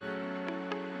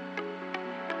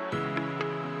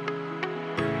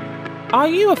Are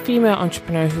you a female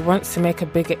entrepreneur who wants to make a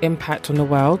bigger impact on the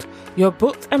world? You're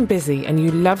booked and busy and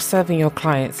you love serving your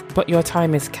clients, but your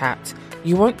time is capped.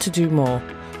 You want to do more.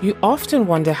 You often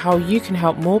wonder how you can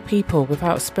help more people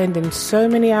without spending so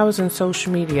many hours on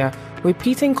social media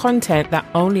repeating content that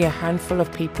only a handful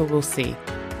of people will see.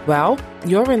 Well,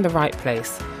 you're in the right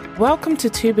place. Welcome to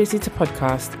Too Busy to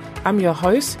Podcast. I'm your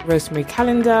host, Rosemary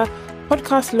Calendar,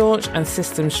 podcast launch and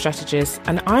systems strategist,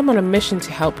 and I'm on a mission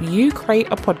to help you create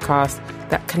a podcast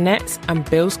that connects and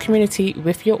builds community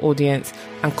with your audience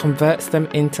and converts them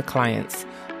into clients.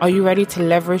 Are you ready to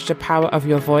leverage the power of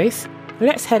your voice?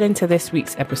 Let's head into this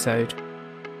week's episode.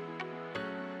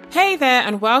 Hey there,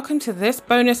 and welcome to this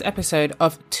bonus episode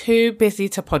of Too Busy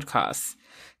to Podcast.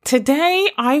 Today,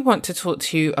 I want to talk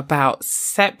to you about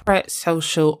separate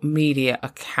social media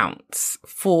accounts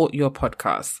for your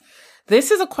podcast. This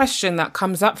is a question that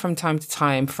comes up from time to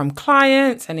time from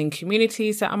clients and in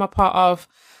communities that I'm a part of.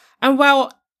 And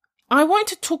well, I want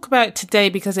to talk about it today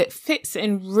because it fits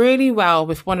in really well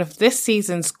with one of this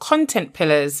season's content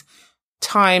pillars,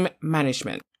 time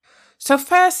management. So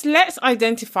first, let's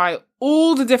identify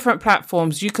all the different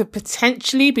platforms you could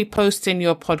potentially be posting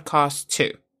your podcast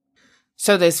to.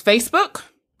 So there's Facebook,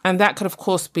 and that could of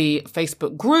course be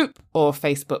Facebook group or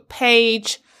Facebook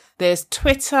page. There's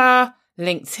Twitter,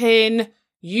 LinkedIn,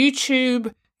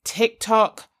 YouTube,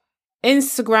 TikTok,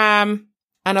 Instagram,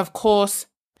 and of course,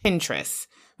 Pinterest,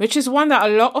 which is one that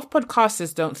a lot of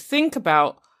podcasters don't think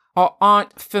about or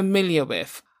aren't familiar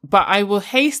with. But I will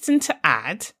hasten to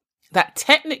add that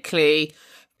technically,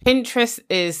 Pinterest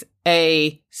is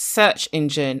a search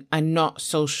engine and not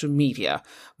social media,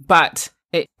 but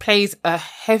it plays a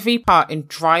heavy part in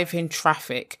driving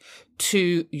traffic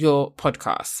to your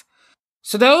podcast.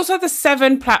 So those are the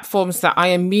 7 platforms that I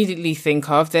immediately think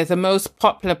of. They're the most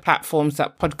popular platforms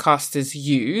that podcasters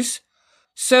use.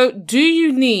 So do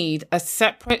you need a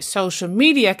separate social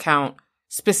media account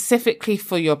specifically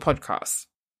for your podcast?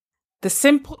 The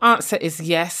simple answer is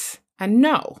yes and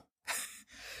no.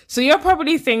 So you're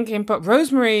probably thinking, but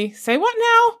Rosemary, say what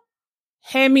now?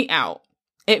 Hear me out.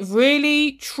 It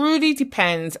really, truly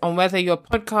depends on whether your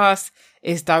podcast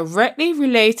is directly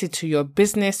related to your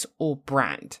business or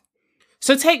brand.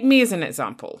 So take me as an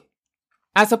example.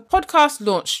 As a podcast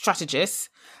launch strategist,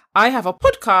 I have a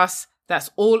podcast that's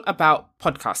all about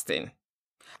podcasting.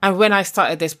 And when I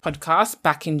started this podcast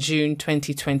back in June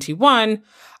 2021,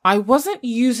 I wasn't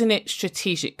using it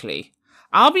strategically.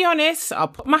 I'll be honest, I'll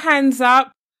put my hands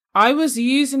up. I was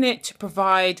using it to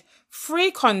provide free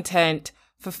content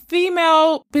for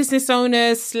female business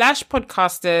owners /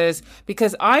 podcasters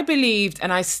because I believed,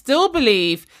 and I still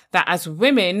believe, that as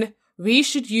women, we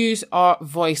should use our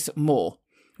voice more.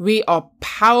 We are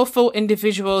powerful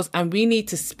individuals and we need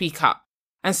to speak up.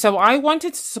 And so I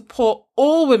wanted to support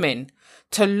all women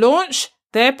to launch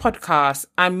their podcast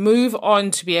and move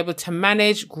on to be able to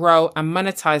manage, grow, and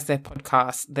monetize their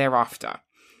podcast thereafter.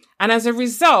 And as a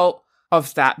result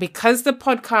of that, because the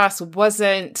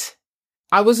podcast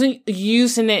I wasn't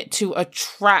using it to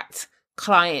attract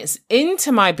clients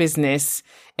into my business,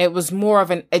 it was more of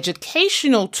an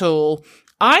educational tool.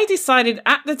 I decided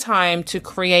at the time to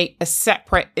create a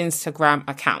separate Instagram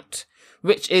account,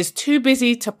 which is Too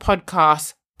Busy to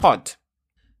Podcast Pod.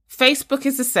 Facebook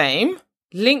is the same.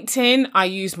 LinkedIn, I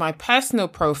use my personal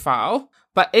profile,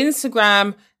 but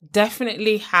Instagram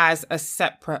definitely has a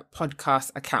separate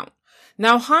podcast account.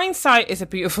 Now, hindsight is a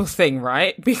beautiful thing,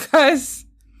 right? Because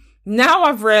now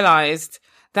I've realized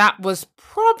that was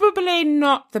probably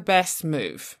not the best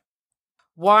move.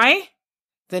 Why?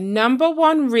 The number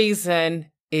one reason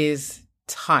is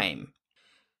time.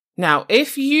 Now,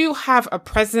 if you have a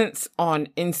presence on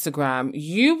Instagram,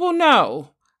 you will know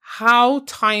how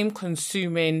time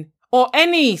consuming, or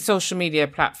any social media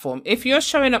platform, if you're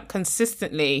showing up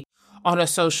consistently on a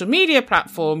social media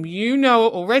platform, you know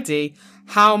already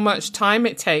how much time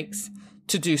it takes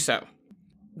to do so.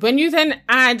 When you then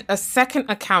add a second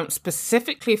account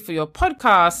specifically for your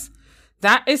podcast,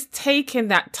 that is taking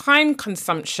that time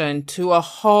consumption to a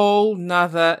whole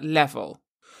nother level.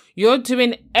 You're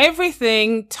doing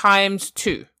everything times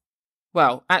 2.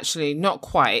 Well, actually, not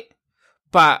quite,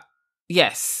 but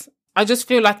yes, I just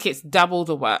feel like it's double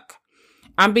the work.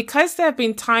 And because there have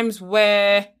been times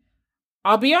where,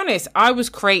 I'll be honest, I was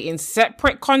creating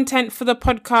separate content for the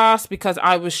podcast because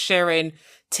I was sharing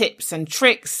tips and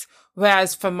tricks,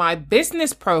 whereas for my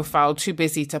business profile, Too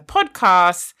Busy to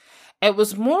Podcast, it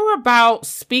was more about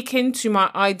speaking to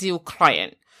my ideal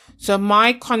client. So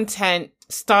my content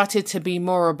started to be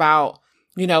more about,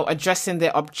 addressing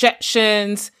their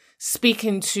objections,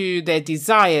 speaking to their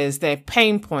desires, their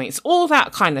pain points, all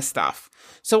that kind of stuff.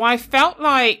 So I felt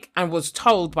like and was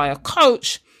told by a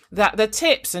coach that the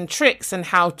tips and tricks and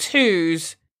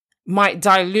how-tos might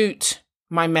dilute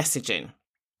my messaging.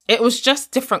 It was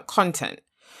just different content,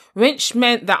 which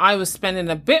meant that I was spending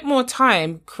a bit more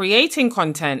time creating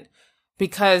content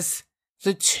because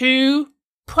the two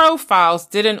profiles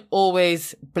didn't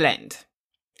always blend.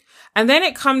 And then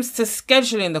it comes to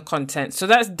scheduling the content. So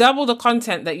that's double the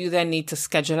content that you then need to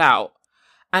schedule out.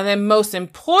 And then most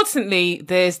importantly,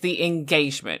 there's the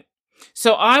engagement.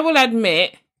 So I will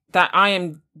admit that I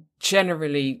am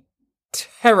generally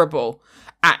terrible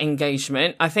at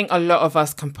engagement. I think a lot of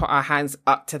us can put our hands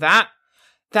up to that.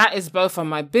 That is both on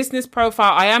my business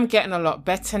profile. I am getting a lot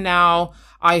better now.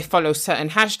 I follow certain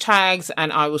hashtags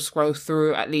and I will scroll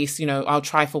through at least, I'll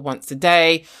try for once a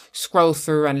day, scroll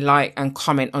through and like and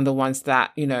comment on the ones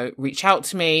that, reach out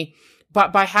to me.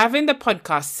 But by having the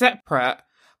podcast separate,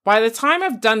 by the time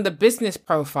I've done the business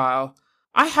profile,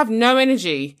 I have no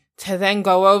energy to then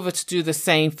go over to do the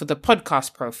same for the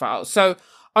podcast profile. So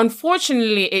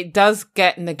unfortunately, it does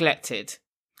get neglected.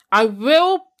 I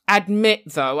will admit,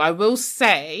 though, I will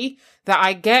say that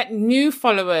I get new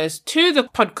followers to the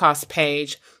podcast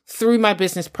page through my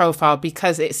business profile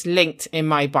because it's linked in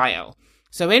my bio.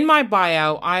 So in my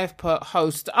bio, I've put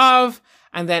host of,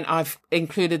 and then I've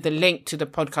included the link to the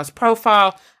podcast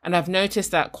profile. And I've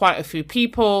noticed that quite a few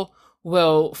people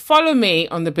will follow me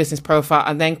on the business profile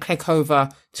and then click over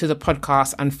to the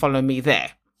podcast and follow me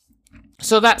there.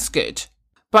 So that's good.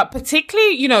 But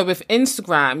particularly, with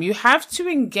Instagram, you have to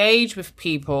engage with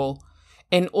people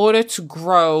in order to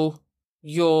grow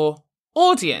your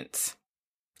audience.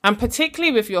 And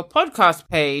particularly with your podcast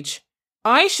page,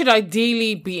 I should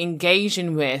ideally be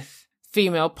engaging with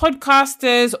female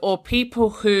podcasters or people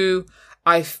who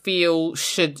I feel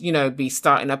should, be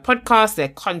starting a podcast. Their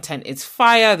content is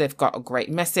fire. They've got a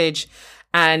great message.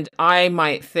 And I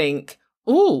might think,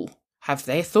 ooh, have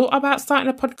they thought about starting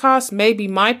a podcast? Maybe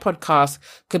my podcast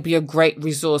could be a great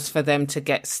resource for them to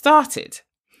get started.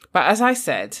 But as I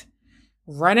said,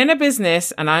 running a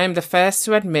business, and I am the first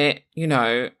to admit,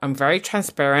 I'm very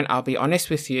transparent. I'll be honest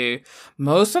with you.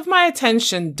 Most of my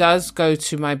attention does go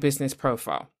to my business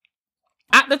profile.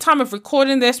 At the time of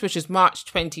recording this, which is March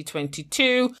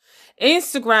 2022,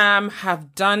 Instagram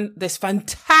have done this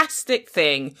fantastic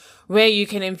thing where you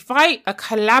can invite a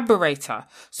collaborator.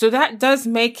 So that does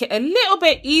make it a little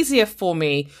bit easier for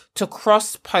me to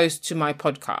cross post to my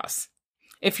podcast.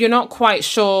 If you're not quite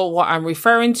sure what I'm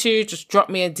referring to, just drop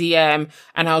me a DM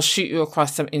and I'll shoot you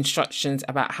across some instructions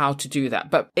about how to do that.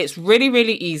 But it's really,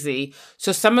 really easy.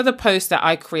 So some of the posts that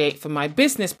I create for my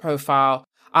business profile,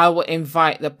 I will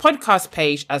invite the podcast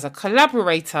page as a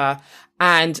collaborator,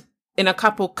 and in a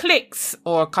couple clicks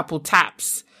or a couple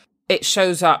taps, it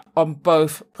shows up on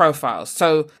both profiles.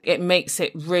 So it makes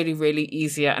it really, really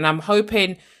easier. And I'm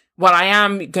hoping, I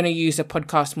am going to use a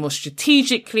podcast more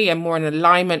strategically and more in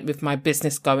alignment with my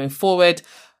business going forward.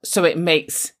 So it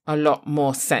makes a lot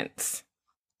more sense.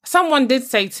 Someone did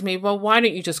say to me, well, why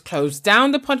don't you just close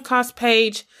down the podcast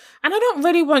page? And I don't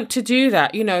really want to do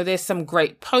that. There's some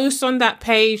great posts on that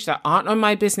page that aren't on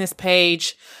my business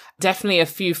page. Definitely a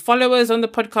few followers on the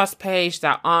podcast page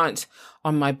that aren't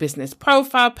on my business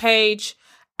profile page.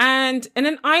 And in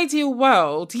an ideal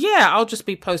world, I'll just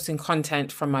be posting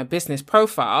content from my business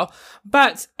profile,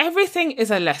 but everything is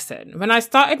a lesson. When I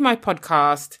started my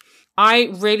podcast,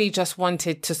 I really just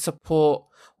wanted to support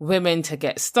women to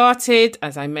get started.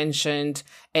 As I mentioned,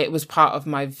 it was part of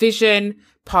my vision,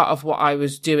 part of what I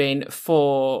was doing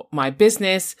for my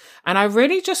business. And I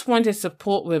really just wanted to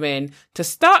support women to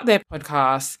start their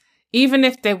podcasts, even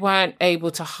if they weren't able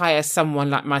to hire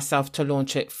someone like myself to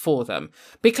launch it for them.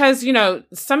 Because,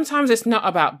 sometimes it's not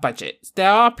about budgets. There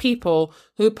are people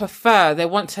who they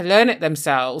want to learn it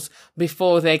themselves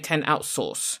before they can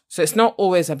outsource. So it's not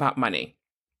always about money.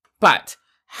 But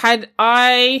had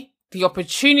I the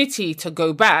opportunity to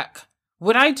go back,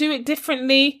 would I do it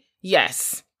differently?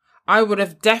 Yes, I would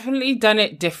have definitely done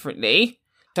it differently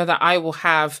so that I will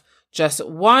have just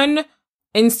one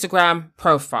Instagram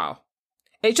profile.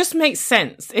 It just makes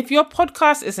sense. If your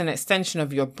podcast is an extension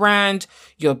of your brand,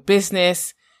 your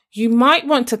business, you might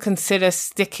want to consider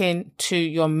sticking to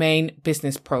your main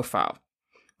business profile.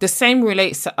 The same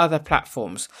relates to other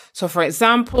platforms. So for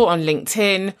example, on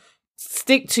LinkedIn,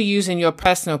 stick to using your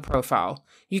personal profile.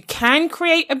 You can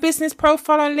create a business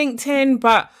profile on LinkedIn,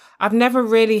 but I've never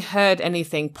really heard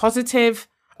anything positive.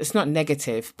 It's not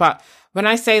negative, but when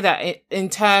I say that in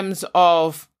terms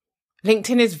of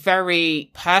LinkedIn is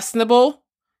very personable,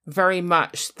 very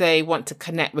much they want to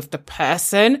connect with the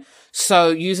person. So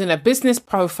using a business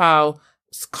profile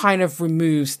kind of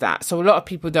removes that. So a lot of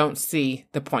people don't see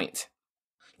the point.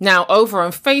 Now, over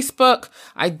on Facebook,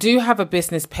 I do have a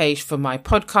business page for my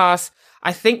podcast.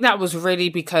 I think that was really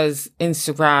because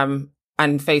Instagram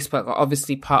and Facebook are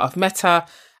obviously part of Meta,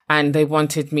 and they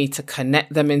wanted me to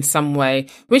connect them in some way,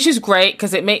 which is great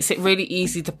because it makes it really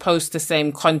easy to post the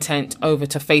same content over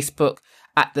to Facebook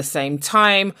at the same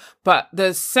time. But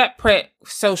the separate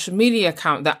social media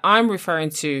account that I'm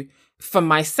referring to for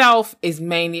myself is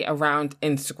mainly around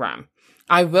Instagram.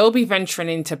 I will be venturing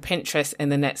into Pinterest in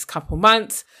the next couple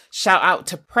months. Shout out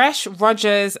to Presh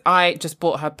Rogers. I just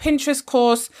bought her Pinterest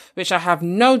course, which I have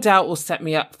no doubt will set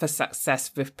me up for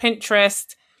success with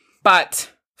Pinterest.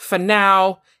 But for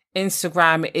now,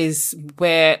 Instagram is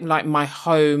where like my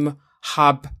home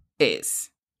hub is.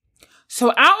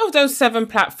 So out of those 7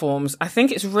 platforms, I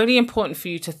think it's really important for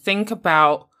you to think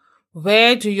about,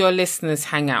 where do your listeners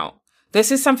hang out?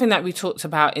 This is something that we talked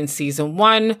about in season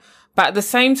 1, but at the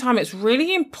same time, it's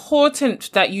really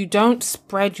important that you don't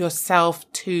spread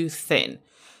yourself too thin.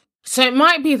 So it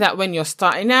might be that when you're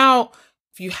starting out,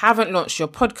 if you haven't launched your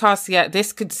podcast yet,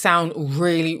 this could sound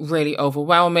really, really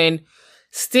overwhelming.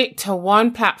 Stick to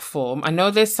one platform. I know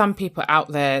there's some people out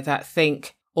there that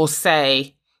think or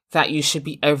say that you should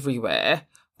be everywhere,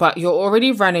 but you're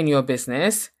already running your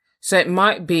business. So it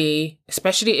might be,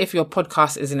 especially if your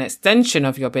podcast is an extension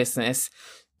of your business,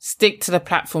 stick to the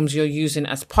platforms you're using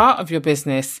as part of your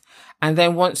business. And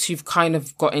then once you've kind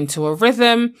of got into a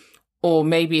rhythm, or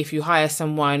maybe if you hire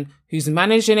someone who's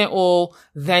managing it all,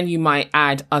 then you might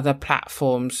add other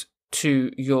platforms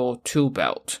to your tool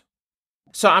belt.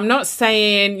 So I'm not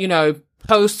saying,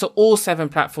 post to all 7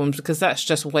 platforms, because that's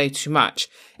just way too much.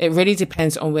 It really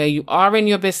depends on where you are in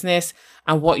your business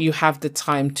and what you have the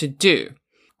time to do.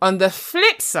 On the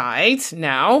flip side,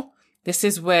 now, this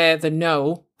is where the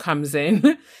no comes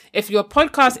in. If your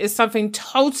podcast is something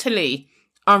totally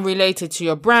unrelated to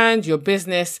your brand, your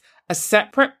business, a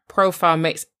separate profile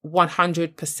makes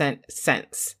 100%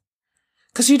 sense.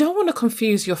 Because you don't want to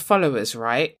confuse your followers,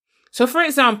 right? So for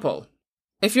example,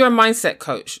 if you're a mindset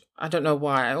coach, I don't know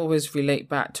why I always relate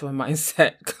back to a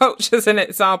mindset coach as an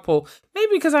example.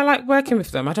 Maybe because I like working with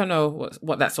them. I don't know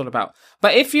what that's all about.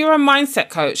 But if you're a mindset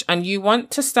coach and you want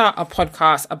to start a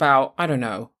podcast about, I don't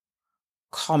know,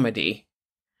 comedy.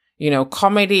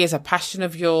 Comedy is a passion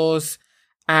of yours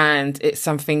and it's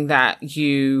something that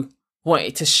you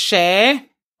wanted to share.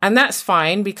 And that's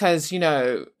fine because,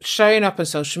 showing up on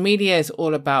social media is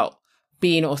all about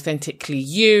being authentically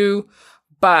you.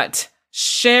 But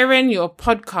sharing your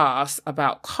podcast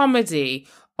about comedy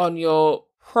on your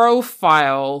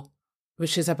profile,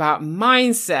 which is about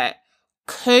mindset,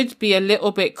 could be a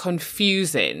little bit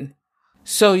confusing.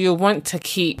 So you'll want to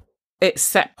keep it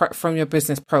separate from your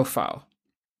business profile.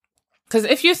 Because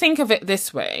if you think of it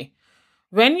this way,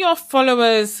 when your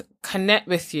followers connect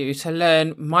with you to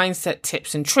learn mindset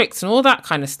tips and tricks and all that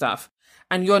kind of stuff,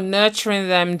 and you're nurturing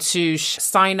them to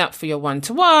sign up for your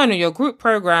one-to-one or your group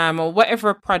program or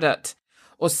whatever product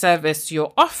or service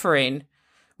you're offering,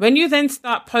 when you then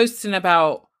start posting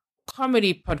about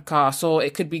comedy podcasts, or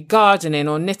it could be gardening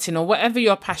or knitting or whatever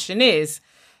your passion is,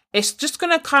 it's just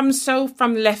going to come so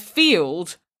from left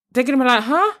field. They're going to be like,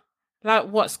 huh? Like,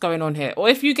 what's going on here? Or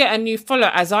if you get a new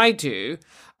follower, as I do,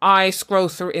 I scroll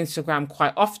through Instagram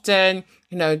quite often,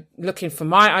 looking for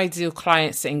my ideal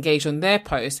clients to engage on their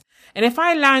posts. And if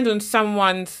I land on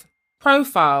someone's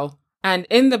profile and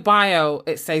in the bio,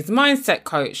 it says mindset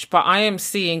coach, but I am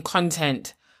seeing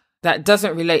content that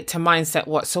doesn't relate to mindset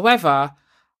whatsoever,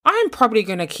 I'm probably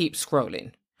going to keep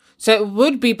scrolling. So it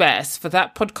would be best for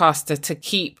that podcaster to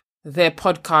keep their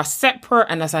podcast separate.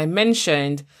 And as I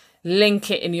mentioned, link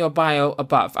it in your bio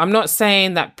above. I'm not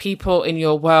saying that people in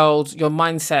your world, your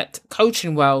mindset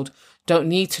coaching world, don't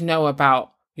need to know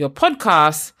about your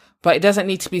podcast, but it doesn't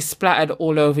need to be splattered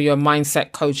all over your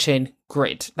mindset coaching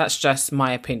grid. That's just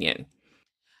my opinion.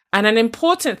 And an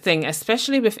important thing,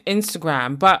 especially with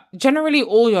Instagram, but generally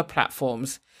all your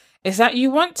platforms, is that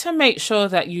you want to make sure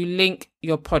that you link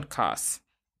your podcasts.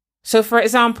 So for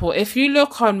example, if you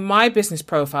look on my business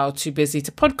profile, Too Busy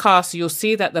to Podcast, you'll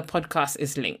see that the podcast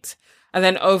is linked. And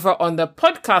then over on the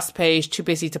podcast page, Too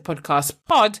Busy to Podcast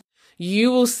Pod,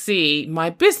 you will see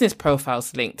my business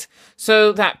profiles linked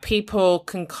so that people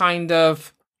can kind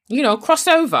of, cross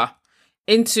over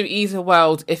into either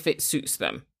world if it suits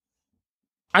them.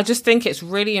 I just think it's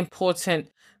really important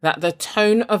that the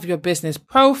tone of your business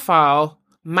profile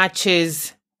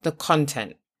matches the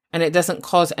content and it doesn't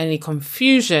cause any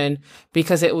confusion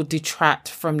because it will detract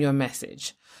from your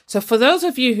message. So for those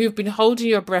of you who've been holding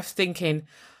your breath thinking,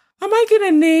 am I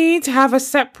going to need to have a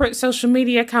separate social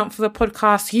media account for the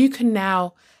podcast? You can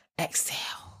now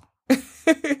exhale.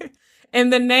 In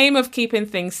the name of keeping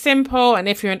things simple, and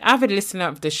if you're an avid listener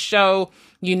of the show,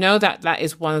 you know that that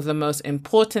is one of the most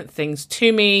important things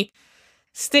to me.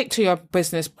 Stick to your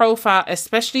business profile,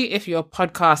 especially if your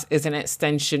podcast is an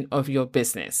extension of your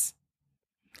business.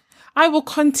 I will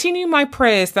continue my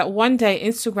prayers that one day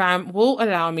Instagram will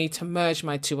allow me to merge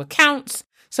my two accounts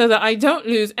so that I don't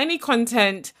lose any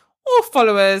content or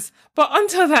followers. But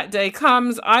until that day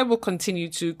comes, I will continue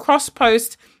to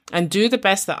cross-post and do the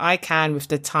best that I can with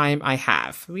the time I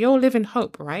have. We all live in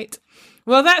hope, right?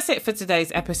 Well, that's it for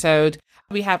today's episode.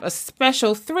 We have a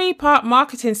special 3-part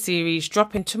marketing series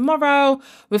dropping tomorrow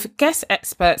with guest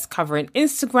experts covering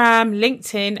Instagram,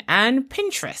 LinkedIn, and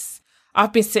Pinterest.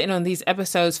 I've been sitting on these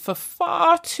episodes for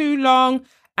far too long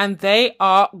and they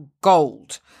are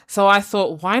gold. So I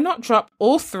thought, why not drop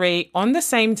all 3 on the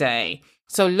same day?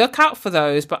 So look out for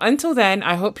those. But until then,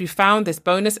 I hope you found this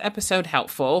bonus episode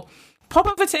helpful. Pop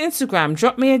over to Instagram,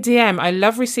 drop me a DM. I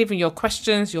love receiving your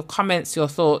questions, your comments, your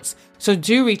thoughts. So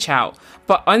do reach out.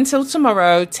 But until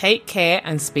tomorrow, take care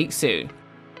and speak soon.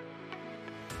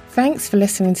 Thanks for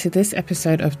listening to this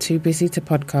episode of Too Busy to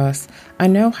Podcast. I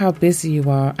know how busy you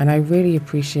are, and I really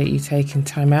appreciate you taking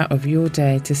time out of your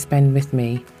day to spend with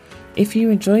me. If you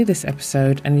enjoy this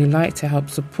episode and you'd like to help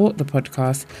support the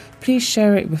podcast, please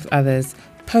share it with others.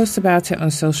 Post about it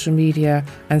on social media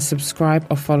and subscribe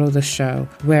or follow the show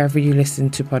wherever you listen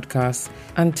to podcasts.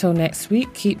 Until next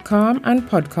week, keep calm and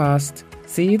podcast.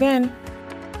 See you then.